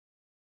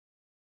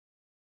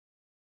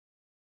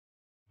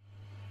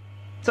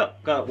So,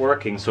 got it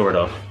working sort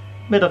of.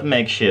 Bit of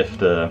makeshift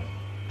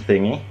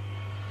thingy.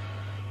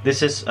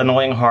 This is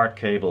annoying hard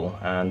cable,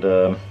 and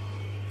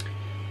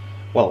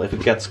well, if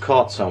it gets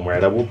caught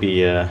somewhere, that would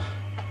be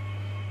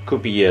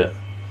could be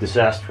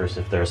disastrous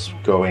if there's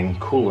going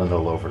coolant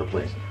all over the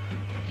place.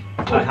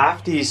 I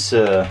have these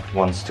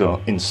ones to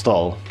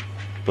install,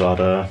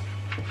 but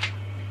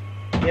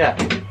yeah,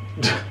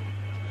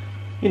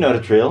 you know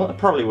the drill. I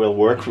probably will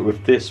work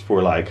with this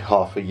for like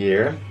half a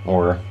year,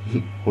 or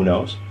who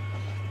knows.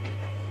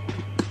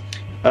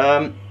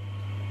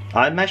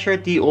 I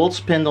measured the old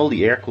spindle,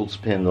 the air-cooled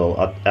spindle,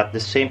 at the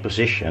same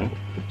position,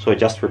 so I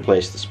just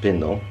replaced the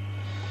spindle.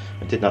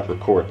 I did not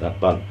record that,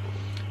 but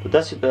the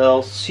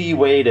Decibel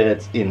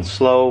C-weighted in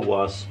slow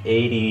was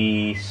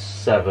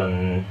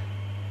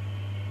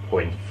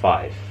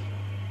 87.5.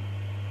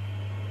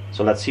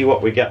 So let's see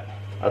what we get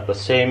at the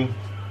same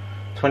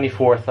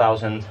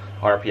 24,000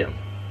 RPM.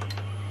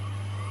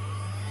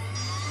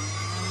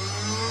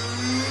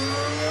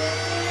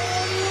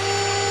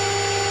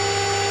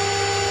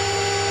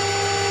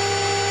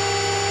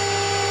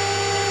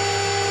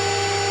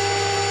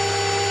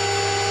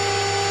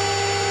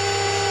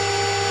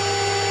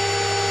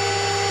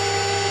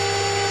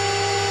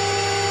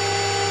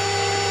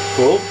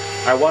 Cool.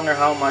 I wonder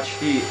how much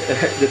the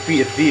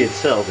VFD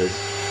itself is.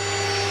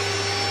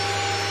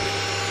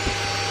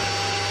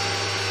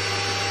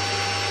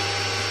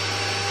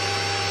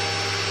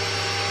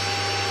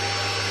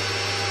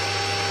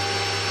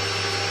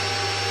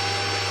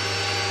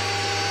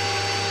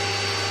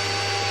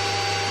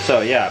 So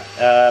yeah,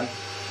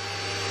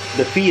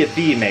 the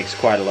VFD makes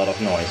quite a lot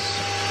of noise.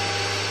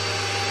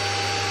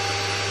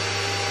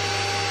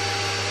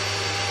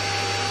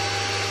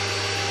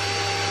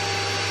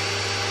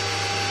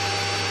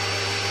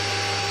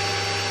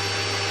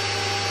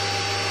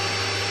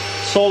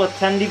 Solid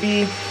 10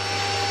 dB,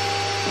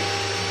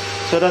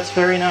 so that's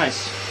very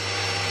nice.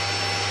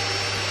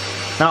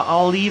 Now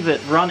I'll leave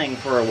it running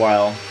for a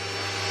while,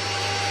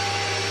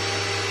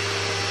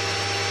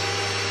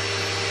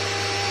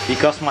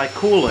 because my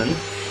coolant,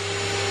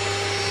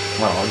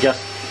 well,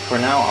 just for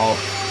now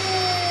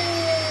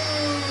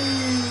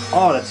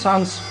oh, that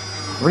sounds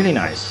really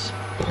nice,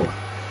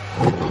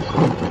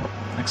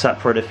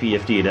 except for the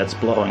VFD that's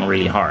blowing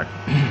really hard.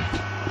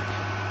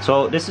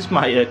 So this is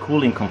my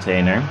cooling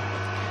container.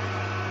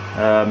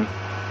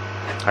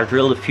 I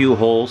drilled a few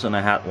holes, and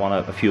I had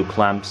a few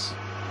clamps,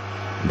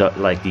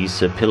 like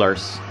these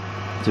pillars,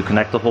 to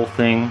connect the whole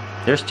thing.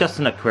 There's just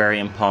an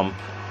aquarium pump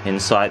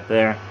inside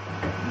there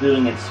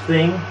doing its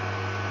thing,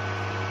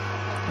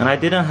 and I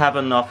didn't have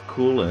enough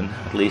coolant.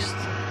 At least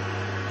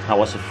I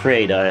was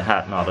afraid I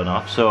had not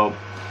enough. So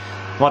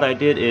what I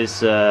did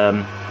is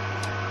I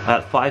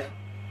had 5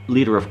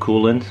 liters of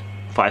coolant,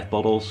 5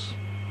 bottles.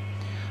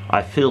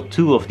 I filled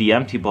 2 of the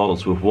empty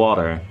bottles with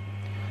water,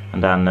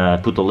 and then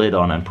put the lid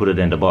on and put it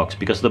in the box,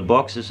 because the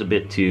box is a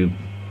bit too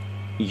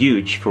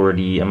huge for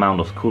the amount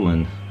of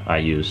coolant I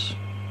use.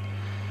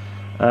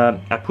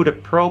 I put a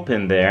probe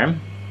in there,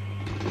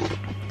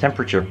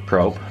 temperature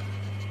probe,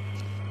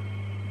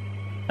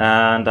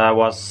 and I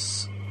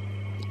was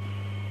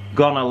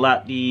gonna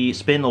let the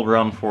spindle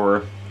run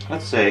for,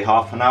 let's say,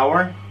 half an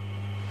hour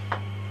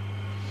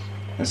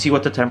and see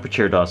what the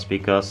temperature does,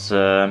 because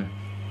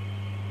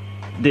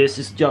this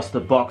is just a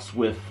box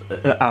with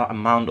an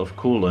amount of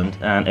coolant,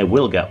 and it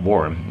will get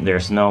warm.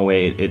 There's no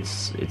way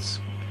it's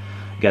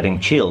getting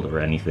chilled or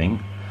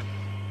anything.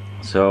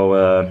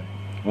 So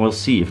we'll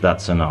see if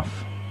that's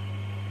enough.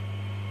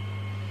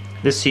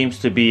 This seems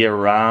to be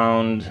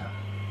around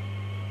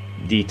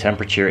the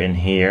temperature in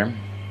here,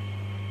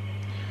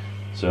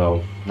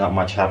 so not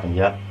much happened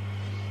yet.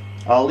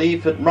 I'll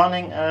leave it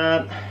running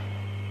at,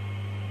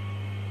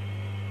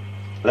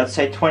 let's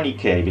say,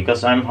 20k,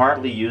 because I'm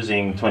hardly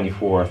using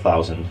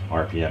 24,000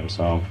 RPM,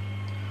 so,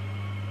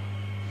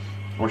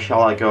 or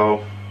shall I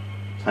go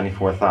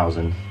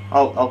 24,000?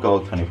 I'll go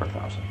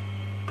 24,000.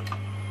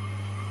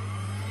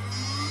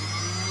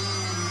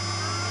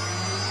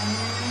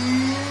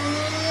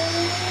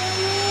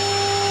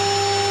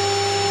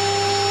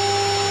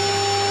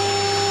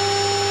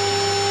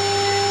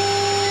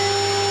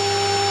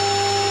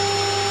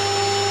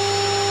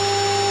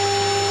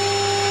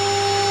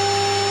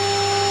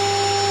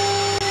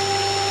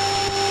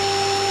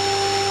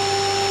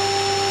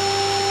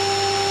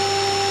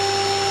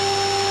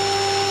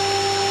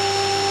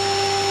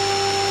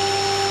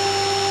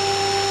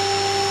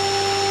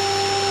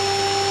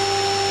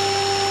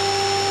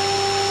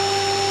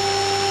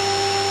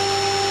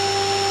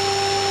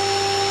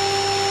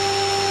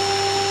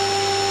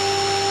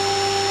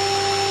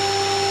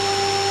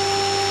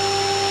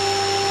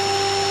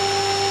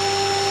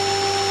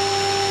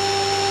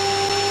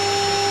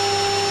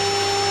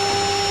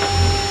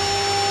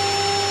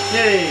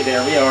 Yay,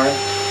 there we are.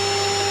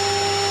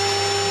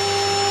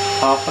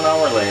 Half an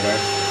hour later.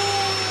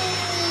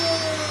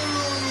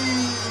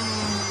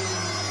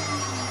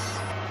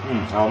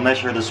 I'll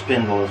measure the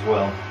spindle as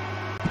well.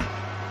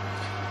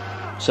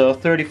 So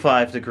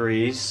 35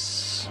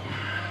 degrees.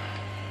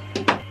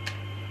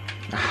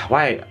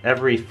 Why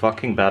every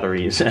fucking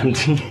battery is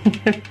empty?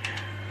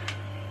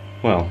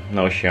 Well,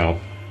 no show.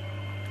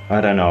 I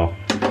don't know.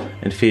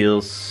 It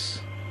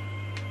feels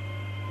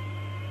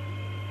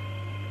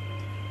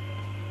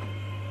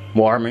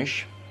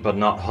warmish, but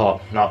not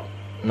hot.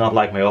 Not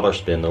like my other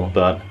spindle,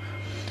 but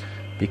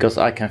because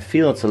I can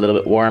feel it's a little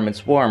bit warm,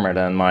 it's warmer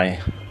than my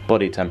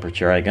body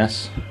temperature, I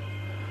guess.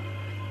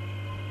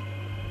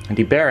 And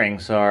the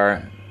bearings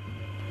are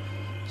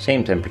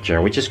same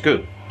temperature, which is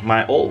good.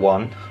 My old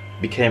one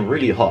became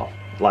really hot,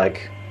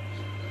 like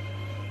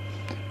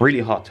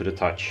really hot to the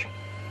touch.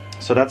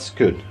 So that's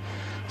good.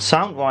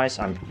 Sound wise,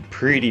 I'm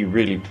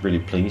really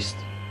pleased.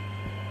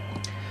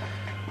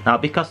 Now,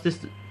 because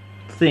this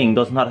thing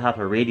does not have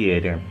a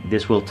radiator,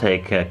 this will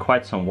take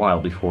quite some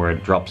while before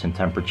it drops in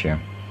temperature.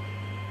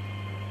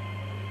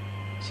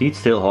 See, it's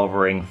still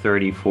hovering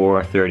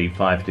 34,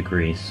 35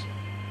 degrees.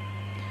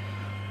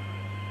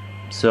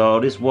 So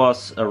this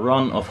was a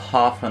run of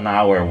half an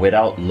hour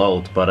without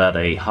load, but at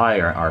a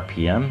higher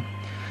RPM.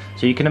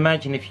 So you can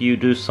imagine if you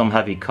do some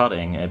heavy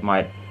cutting,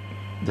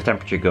 the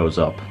temperature goes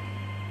up.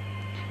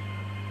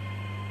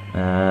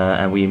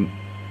 And we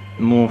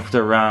moved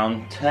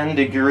around 10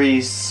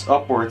 degrees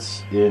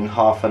upwards in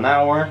half an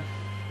hour.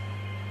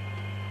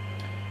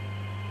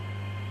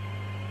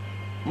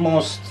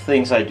 Most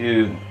things I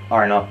do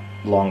are not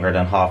longer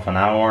than half an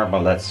hour,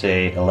 but let's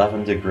say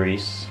 11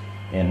 degrees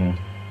in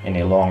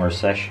a longer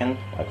session,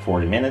 like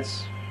 40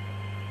 minutes.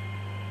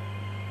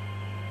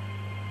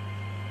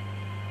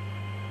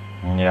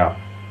 Yeah.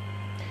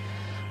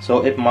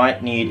 So it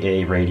might need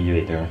a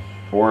radiator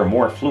or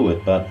more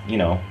fluid, but you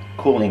know,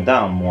 cooling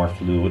down more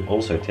fluid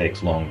also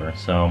takes longer.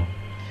 So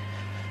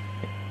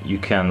you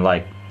can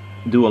like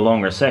do a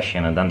longer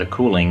session and then the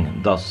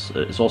cooling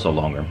is also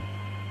longer.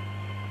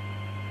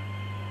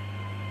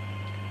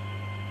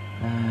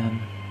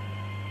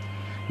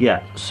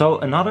 Yeah, so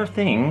another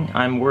thing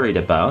I'm worried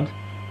about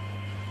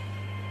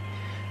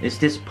is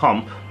this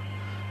pump.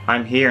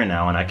 I'm here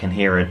now and I can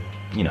hear it,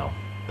 you know,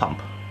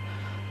 pump.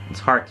 It's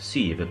hard to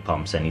see if it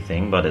pumps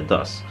anything, but it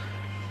does.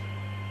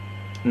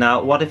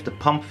 Now, what if the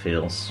pump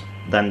fails?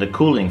 Then the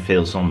cooling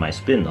fails on my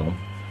spindle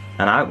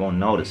and I won't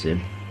notice it.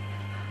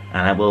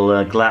 And I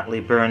will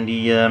gladly burn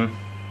the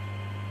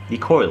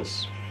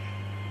coils.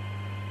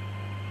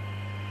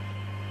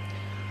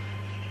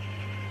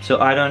 So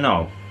I don't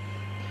know.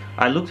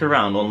 I looked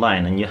around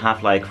online and you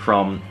have like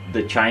from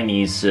the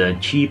Chinese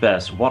cheap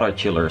ass water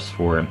chillers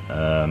for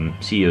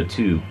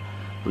CO2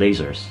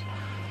 lasers.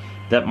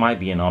 That might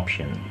be an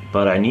option,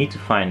 but I need to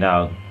find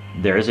out.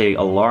 There is a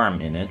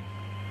alarm in it,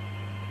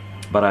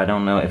 but I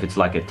don't know if it's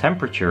like a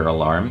temperature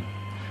alarm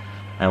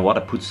and what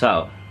it puts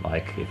out.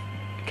 Like,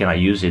 can I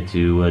use it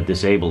to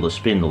disable the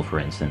spindle, for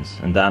instance,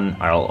 and then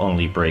I'll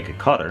only break a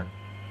cutter.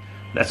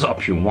 That's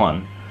option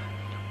one.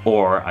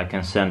 Or I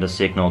can send a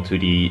signal to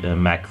the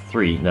Mach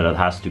 3 that it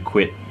has to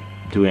quit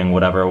doing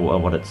what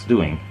it's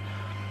doing.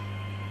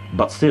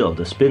 But still,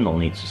 the spindle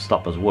needs to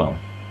stop as well,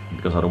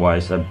 because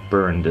otherwise I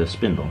burn the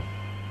spindle.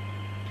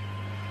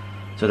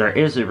 So there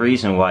is a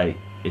reason why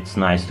it's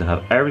nice to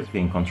have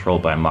everything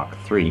controlled by Mach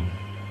 3.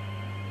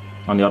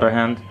 On the other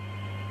hand,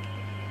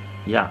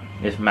 yeah,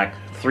 if Mach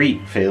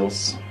 3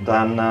 fails,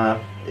 then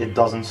it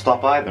doesn't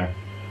stop either.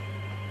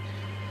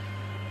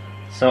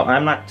 So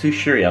I'm not too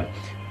sure yet.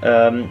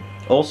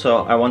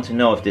 Also, I want to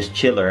know if this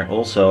chiller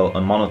also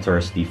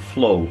monitors the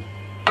flow.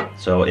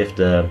 So if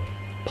the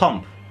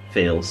pump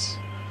fails,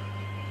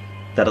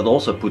 that it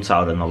also puts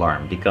out an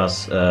alarm,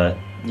 because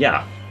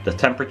yeah, the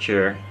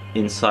temperature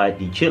inside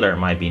the chiller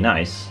might be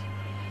nice,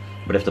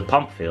 but if the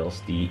pump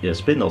fails, the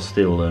spindle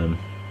still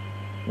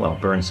well,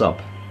 burns up.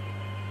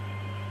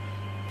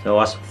 So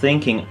I was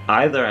thinking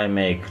either I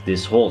make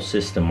this whole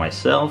system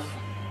myself,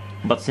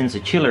 but since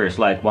the chiller is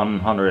like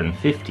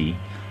 150,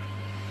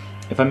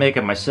 if I make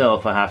it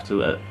myself, I have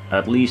to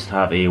at least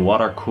have a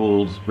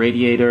water-cooled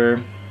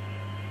radiator,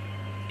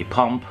 a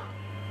pump,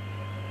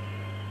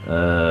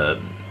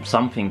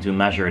 something to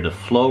measure the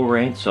flow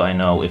rate so I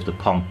know if the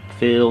pump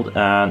failed,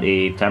 and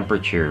a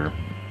temperature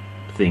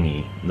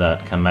thingy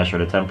that can measure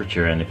the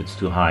temperature, and if it's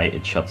too high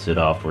it shuts it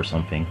off or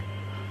something.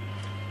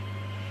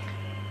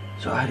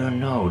 So I don't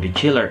know, the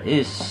chiller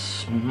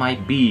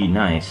might be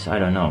nice, I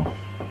don't know.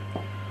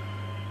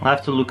 I'll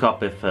have to look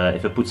up if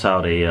it puts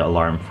out a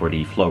alarm for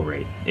the flow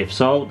rate. If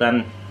so,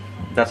 then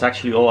that's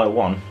actually all I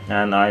want,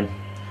 and I'm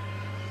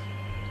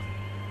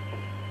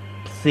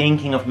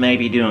thinking of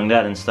maybe doing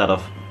that instead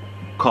of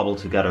cobble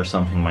together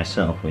something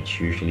myself, which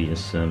usually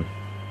is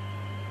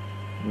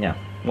yeah,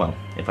 well,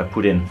 if I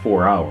put in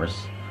 4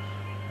 hours,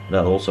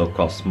 that also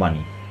costs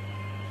money,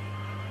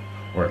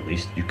 or at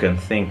least you can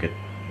think it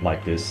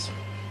like this.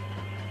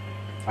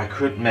 I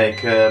could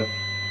make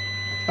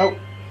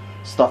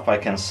stuff I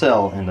can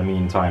sell in the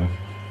meantime,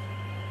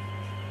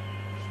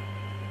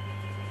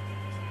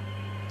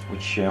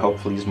 which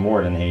hopefully is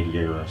more than 80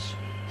 euros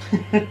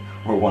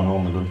or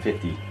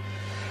 150.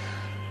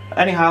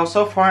 Anyhow,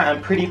 so far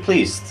I'm pretty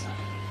pleased.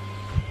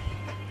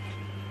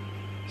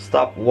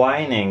 Stop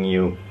whining,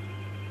 you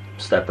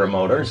stepper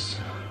motors.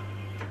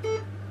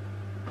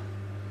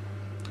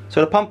 So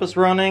the pump is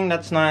running,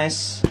 that's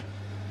nice.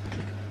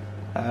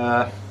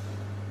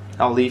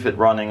 I'll leave it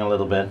running a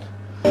little bit.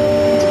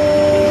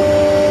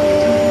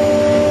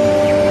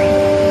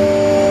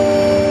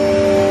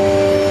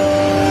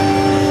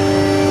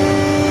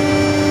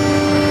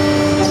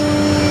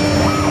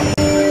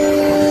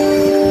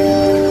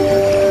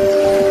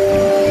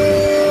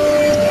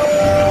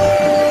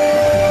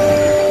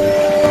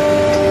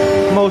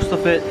 Most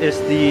of it is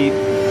this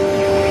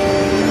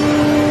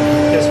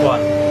one.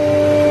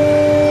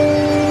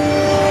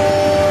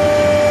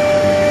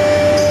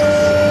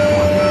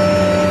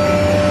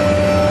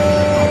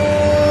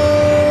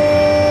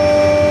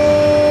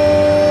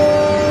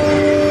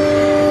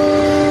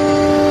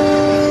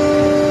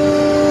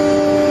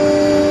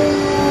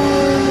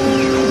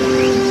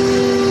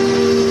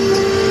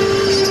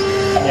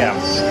 Yeah.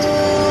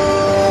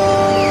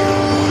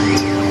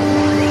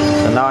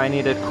 So now I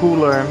need a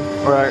cooler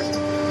or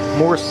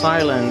more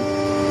silent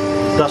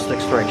dust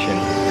extraction.